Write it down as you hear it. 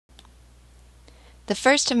The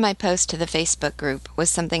first of my posts to the Facebook group was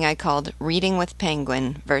something I called Reading with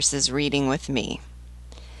Penguin versus Reading with Me.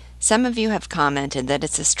 Some of you have commented that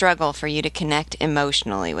it's a struggle for you to connect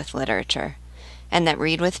emotionally with literature, and that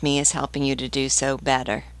Read with Me is helping you to do so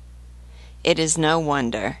better. It is no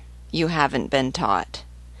wonder you haven't been taught.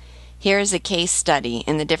 Here is a case study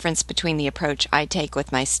in the difference between the approach I take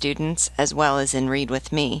with my students, as well as in Read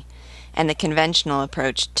with Me, and the conventional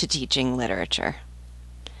approach to teaching literature.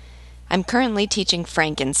 I'm currently teaching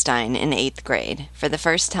Frankenstein in 8th grade for the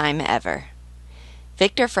first time ever.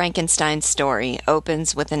 Victor Frankenstein's story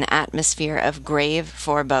opens with an atmosphere of grave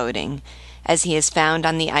foreboding as he is found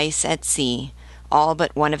on the ice at sea, all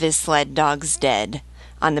but one of his sled dogs dead,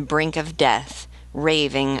 on the brink of death,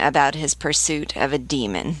 raving about his pursuit of a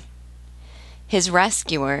demon. His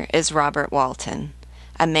rescuer is Robert Walton,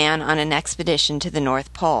 a man on an expedition to the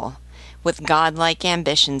North Pole, with godlike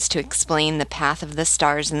ambitions to explain the path of the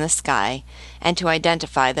stars in the sky and to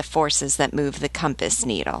identify the forces that move the compass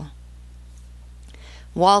needle.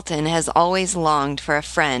 Walton has always longed for a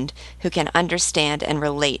friend who can understand and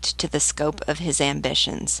relate to the scope of his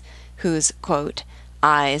ambitions, whose, quote,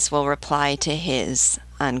 eyes will reply to his,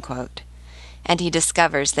 unquote, and he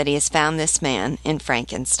discovers that he has found this man in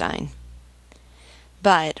Frankenstein.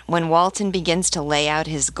 But when Walton begins to lay out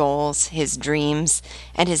his goals, his dreams,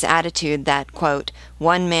 and his attitude that, quote,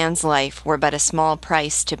 one man's life were but a small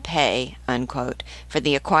price to pay, unquote, for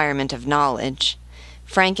the acquirement of knowledge,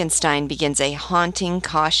 Frankenstein begins a haunting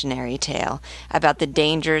cautionary tale about the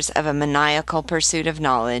dangers of a maniacal pursuit of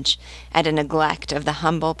knowledge and a neglect of the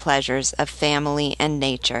humble pleasures of family and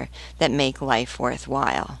nature that make life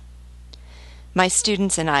worthwhile. My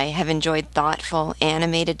students and I have enjoyed thoughtful,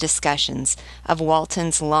 animated discussions of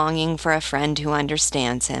Walton's longing for a friend who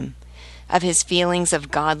understands him, of his feelings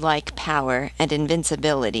of godlike power and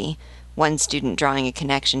invincibility, one student drawing a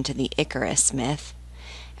connection to the Icarus myth,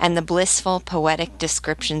 and the blissful, poetic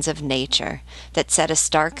descriptions of nature that set a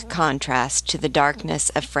stark contrast to the darkness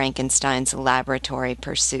of Frankenstein's laboratory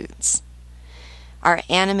pursuits. Our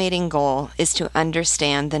animating goal is to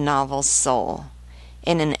understand the novel's soul,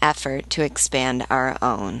 in an effort to expand our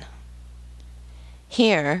own.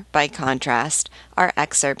 Here, by contrast, are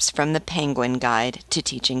excerpts from the Penguin Guide to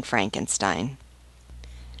Teaching Frankenstein.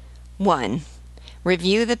 1.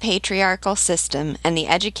 Review the patriarchal system and the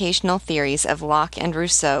educational theories of Locke and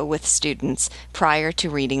Rousseau with students prior to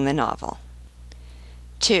reading the novel.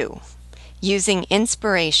 2. Using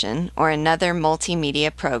Inspiration or another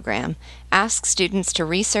multimedia program, ask students to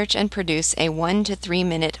research and produce a 1 to 3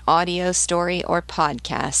 minute audio story or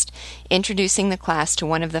podcast introducing the class to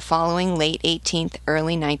one of the following late 18th,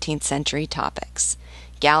 early 19th century topics: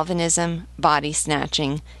 galvanism, body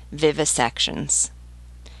snatching, vivisections.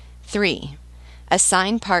 3.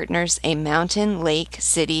 Assign partners a mountain, lake,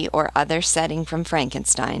 city, or other setting from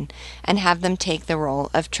Frankenstein and have them take the role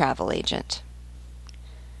of travel agent.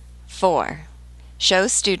 4. Show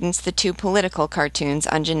students the 2 political cartoons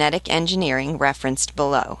on genetic engineering referenced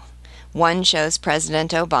below. One shows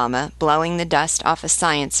President Obama blowing the dust off a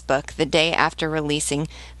science book the day after releasing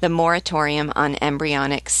the moratorium on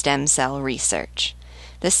embryonic stem cell research.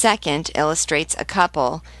 The second illustrates a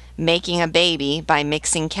couple making a baby by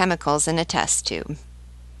mixing chemicals in a test tube.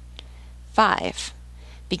 5.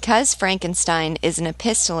 Because Frankenstein is an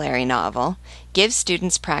epistolary novel, give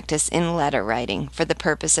students practice in letter writing for the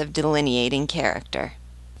purpose of delineating character.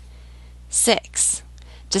 6.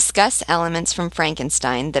 Discuss elements from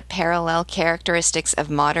Frankenstein that parallel characteristics of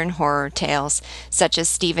modern horror tales such as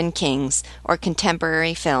Stephen King's or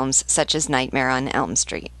contemporary films such as Nightmare on Elm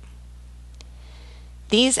Street.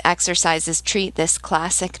 These exercises treat this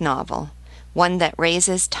classic novel, one that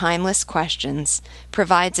raises timeless questions,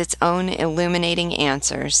 provides its own illuminating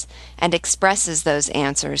answers, and expresses those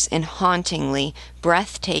answers in hauntingly,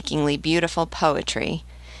 breathtakingly beautiful poetry,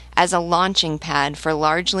 as a launching pad for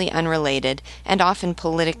largely unrelated and often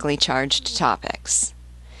politically charged topics.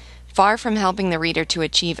 Far from helping the reader to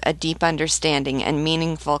achieve a deep understanding and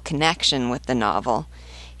meaningful connection with the novel,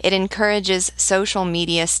 it encourages social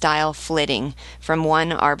media-style flitting from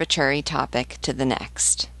one arbitrary topic to the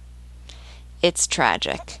next. It's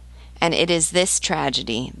tragic, and it is this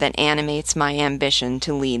tragedy that animates my ambition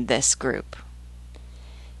to lead this group.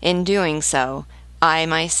 In doing so, I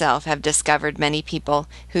myself have discovered many people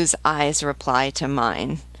whose eyes reply to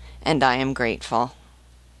mine, and I am grateful.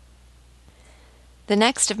 The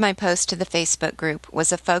next of my posts to the Facebook group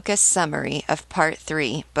was a focused summary of Part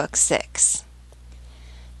 3, Book 6.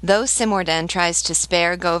 Though Simordan tries to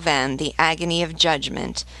spare Gauvin the agony of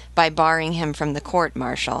judgment by barring him from the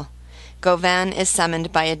court-martial, Gauvin is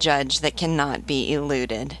summoned by a judge that cannot be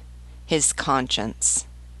eluded: his conscience.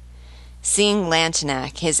 Seeing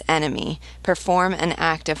Lantenac, his enemy, perform an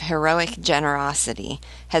act of heroic generosity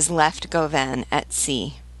has left Govan at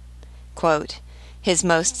sea. Quote, his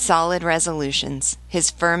most solid resolutions,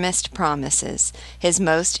 his firmest promises, his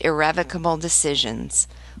most irrevocable decisions,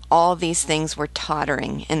 all these things were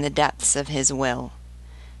tottering in the depths of his will.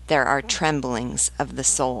 There are tremblings of the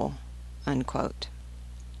soul. Unquote.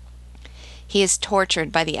 He is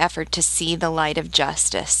tortured by the effort to see the light of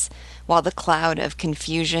justice, while the cloud of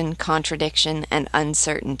confusion, contradiction, and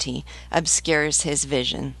uncertainty obscures his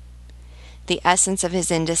vision. The essence of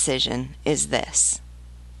his indecision is this.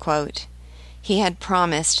 Quote, he had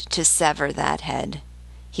promised to sever that head.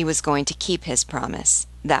 He was going to keep his promise.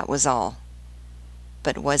 That was all.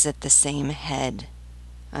 But was it the same head?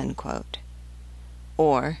 Unquote.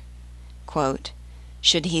 Or, quote,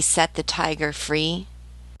 should he set the tiger free?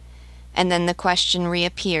 And then the question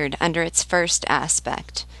reappeared under its first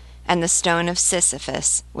aspect, and the stone of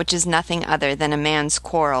Sisyphus, which is nothing other than a man's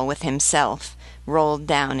quarrel with himself, rolled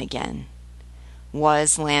down again.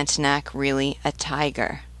 Was Lantenac really a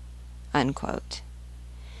tiger? Unquote.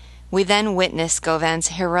 We then witness Govan's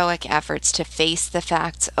heroic efforts to face the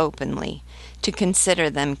facts openly, to consider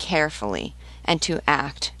them carefully, and to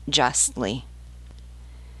act justly.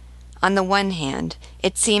 On the one hand,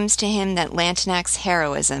 it seems to him that Lantenac's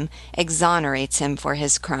heroism exonerates him for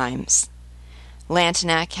his crimes.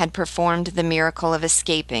 Lantenac had performed the miracle of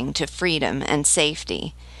escaping to freedom and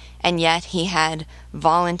safety, and yet he had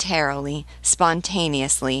voluntarily,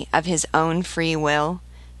 spontaneously, of his own free will,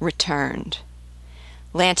 returned.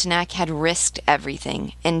 Lantenac had risked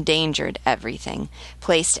everything, endangered everything,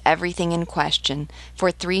 placed everything in question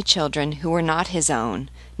for 3 children who were not his own,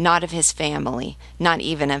 not of his family, not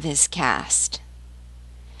even of his caste.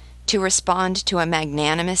 To respond to a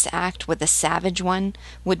magnanimous act with a savage one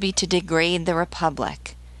would be to degrade the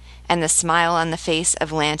Republic, and the smile on the face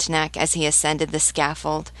of Lantenac as he ascended the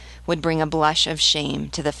scaffold would bring a blush of shame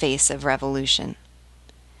to the face of revolution.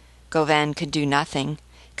 Govan could do nothing,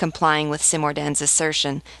 complying with Simordan's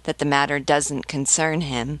assertion that the matter doesn't concern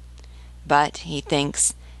him, but, he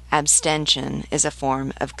thinks, abstention is a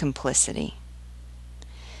form of complicity.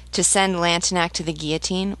 To send Lantenac to the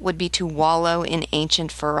guillotine would be to wallow in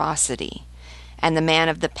ancient ferocity, and the man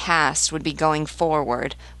of the past would be going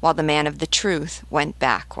forward while the man of the truth went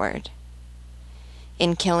backward.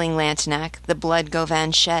 In killing Lantenac, the blood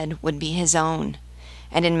Govan shed would be his own,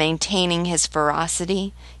 and in maintaining his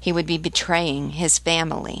ferocity, he would be betraying his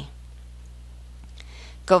family.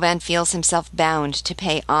 Govan feels himself bound to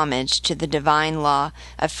pay homage to the divine law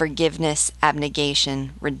of forgiveness,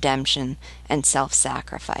 abnegation, redemption, and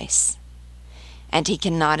self-sacrifice. And he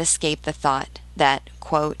cannot escape the thought that,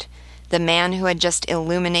 quote, the man who had just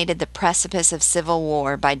illuminated the precipice of civil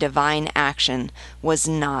war by divine action was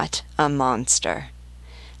not a monster.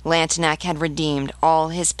 Lantenac had redeemed all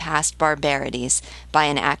his past barbarities by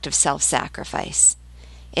an act of self-sacrifice.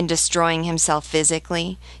 In destroying himself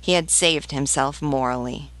physically, he had saved himself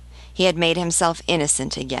morally. He had made himself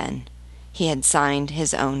innocent again. He had signed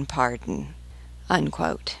his own pardon.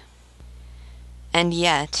 Unquote. And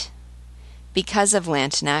yet, because of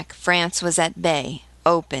Lantenac, France was at bay,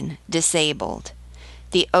 open, disabled.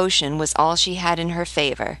 The ocean was all she had in her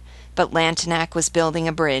favor, but Lantenac was building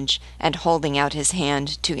a bridge and holding out his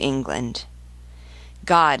hand to England.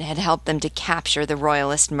 God had helped them to capture the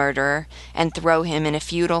royalist murderer and throw him in a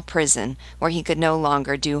feudal prison where he could no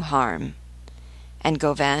longer do harm. And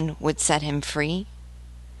Govan would set him free?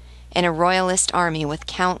 In a royalist army with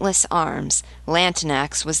countless arms,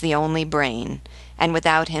 Lantenac's was the only brain, and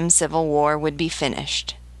without him civil war would be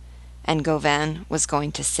finished. And Govan was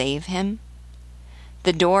going to save him?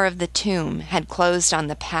 The door of the tomb had closed on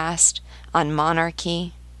the past, on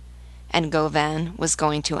monarchy, and Govan was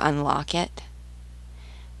going to unlock it.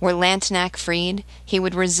 Were Lantenac freed, he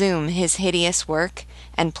would resume his hideous work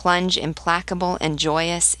and plunge implacable and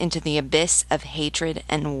joyous into the abyss of hatred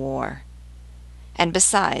and war. And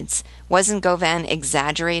besides, wasn't Govan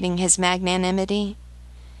exaggerating his magnanimity?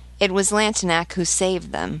 It was Lantenac who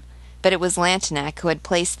saved them, but it was Lantenac who had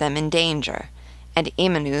placed them in danger, and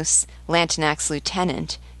Imanus, Lantenac's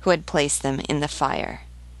lieutenant, who had placed them in the fire.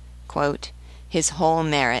 Quote, his whole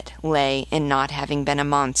merit lay in not having been a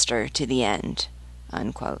monster to the end.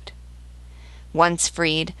 Unquote. Once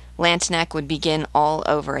freed, Lantenac would begin all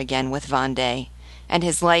over again with Vendée, and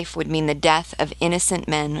his life would mean the death of innocent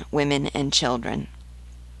men, women, and children.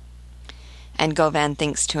 And Govan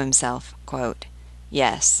thinks to himself, quote,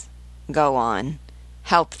 yes, go on,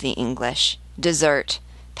 help the English, desert,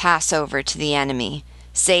 pass over to the enemy,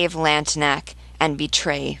 save Lantenac, and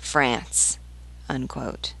betray France.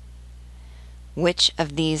 Unquote. Which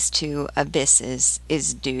of these two abysses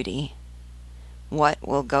is duty? What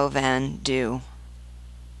will Govan do?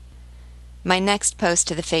 My next post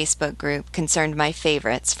to the Facebook group concerned my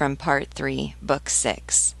favorites from Part 3, Book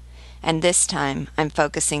 6. And this time I'm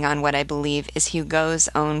focusing on what I believe is Hugo's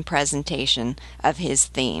own presentation of his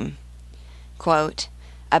theme. Quote,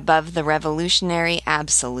 "Above the revolutionary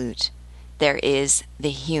absolute, there is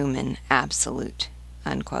the human absolute."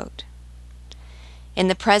 Unquote. In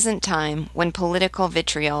the present time, when political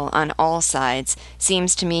vitriol on all sides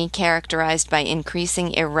seems to me characterized by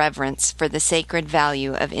increasing irreverence for the sacred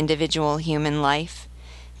value of individual human life,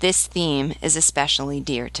 this theme is especially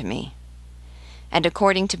dear to me. And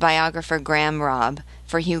according to biographer Graham Robb,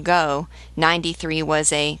 for Hugo, 93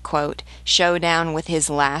 was a, quote, "showdown with his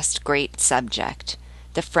last great subject,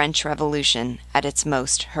 the French Revolution at its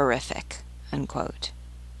most horrific." Unquote.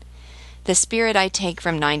 The spirit I take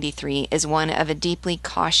from 93 is one of a deeply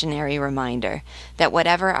cautionary reminder that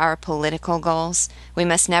whatever our political goals, we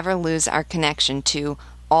must never lose our connection to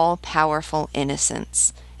all-powerful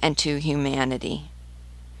innocence and to humanity.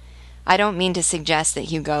 I don't mean to suggest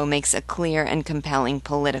that Hugo makes a clear and compelling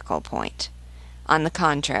political point. On the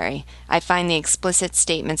contrary, I find the explicit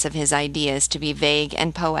statements of his ideas to be vague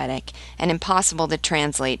and poetic and impossible to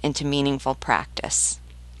translate into meaningful practice.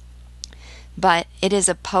 But it is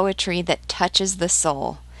a poetry that touches the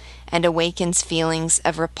soul and awakens feelings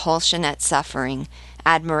of repulsion at suffering,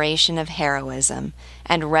 admiration of heroism,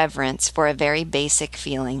 and reverence for a very basic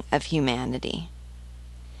feeling of humanity.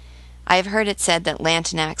 I have heard it said that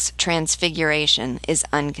Lantenac's Transfiguration is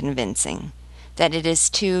unconvincing, that it is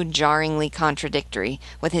too jarringly contradictory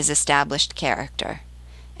with his established character,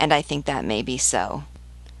 and I think that may be so.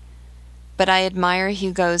 But I admire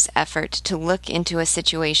Hugo's effort to look into a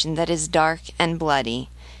situation that is dark and bloody,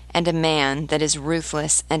 and a man that is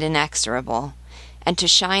ruthless and inexorable, and to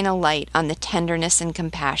shine a light on the tenderness and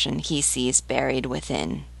compassion he sees buried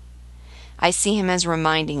within. I see him as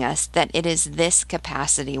reminding us that it is this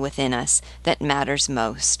capacity within us that matters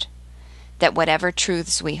most, that whatever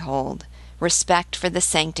truths we hold, respect for the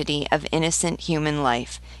sanctity of innocent human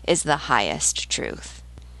life is the highest truth.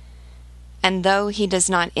 And though he does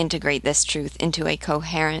not integrate this truth into a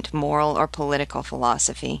coherent moral or political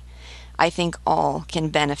philosophy, I think all can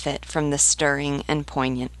benefit from the stirring and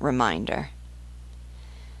poignant reminder.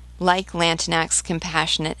 Like Lantenac's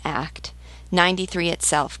compassionate act, 93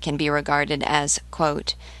 itself can be regarded as,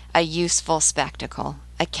 quote, "a useful spectacle,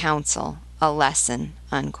 a counsel, a lesson,"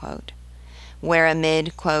 unquote, where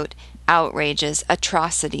amid, quote, "outrages,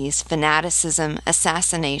 atrocities, fanaticism,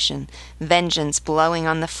 assassination, vengeance blowing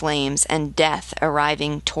on the flames, and death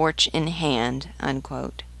arriving torch in hand,"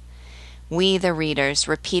 unquote, we, the readers,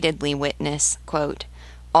 repeatedly witness, quote,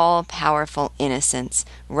 "all-powerful innocence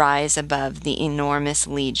rise above the enormous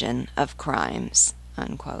legion of crimes,"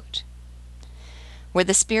 unquote. Were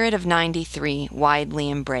the spirit of 93 widely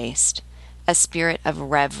embraced, a spirit of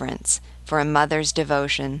reverence for a mother's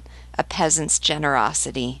devotion, a peasant's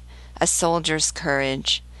generosity, a soldier's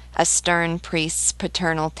courage, a stern priest's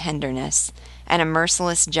paternal tenderness, and a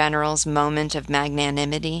merciless general's moment of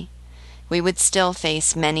magnanimity, we would still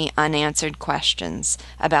face many unanswered questions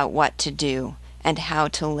about what to do and how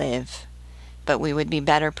to live, but we would be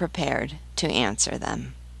better prepared to answer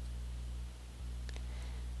them.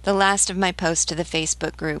 The last of my posts to the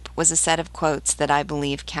Facebook group was a set of quotes that I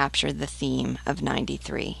believe captured the theme of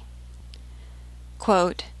 93.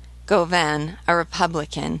 Quote, "Govan, a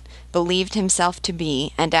Republican, believed himself to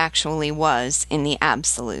be, and actually was, in the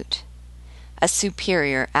absolute. A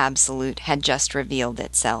superior absolute had just revealed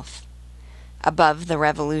itself. Above the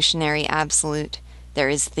revolutionary absolute, there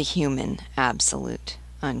is the human absolute."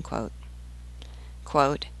 Unquote.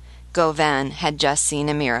 Quote, "Govan had just seen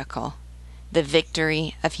a miracle, the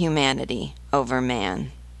victory of humanity over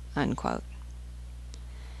man." Unquote.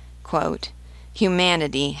 Quote,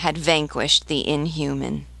 "Humanity had vanquished the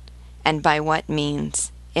inhuman. And by what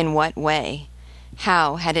means? In what way?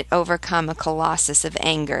 How had it overcome a colossus of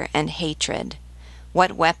anger and hatred?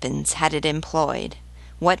 What weapons had it employed?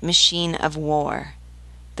 What machine of war?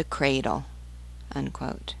 The cradle."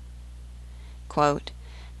 Unquote. Quote,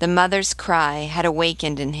 "The mother's cry had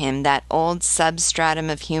awakened in him that old substratum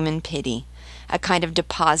of human pity, a kind of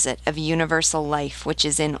deposit of universal life which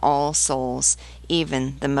is in all souls,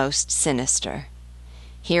 even the most sinister.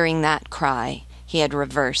 Hearing that cry, he had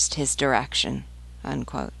reversed his direction."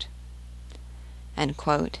 Unquote. And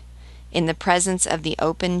quote, "In the presence of the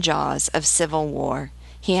open jaws of civil war,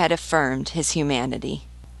 he had affirmed his humanity.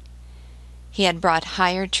 He had brought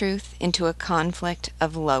higher truth into a conflict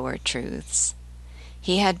of lower truths.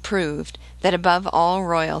 He had proved that above all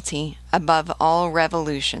royalty, above all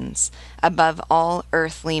revolutions, above all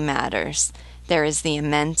earthly matters, There is the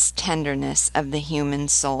immense tenderness of the human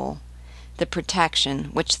soul, the protection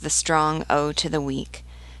which the strong owe to the weak,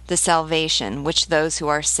 the salvation which those who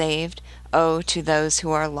are saved owe to those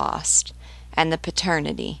who are lost, and the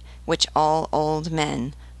paternity which all old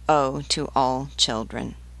men owe to all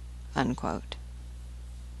children." Unquote.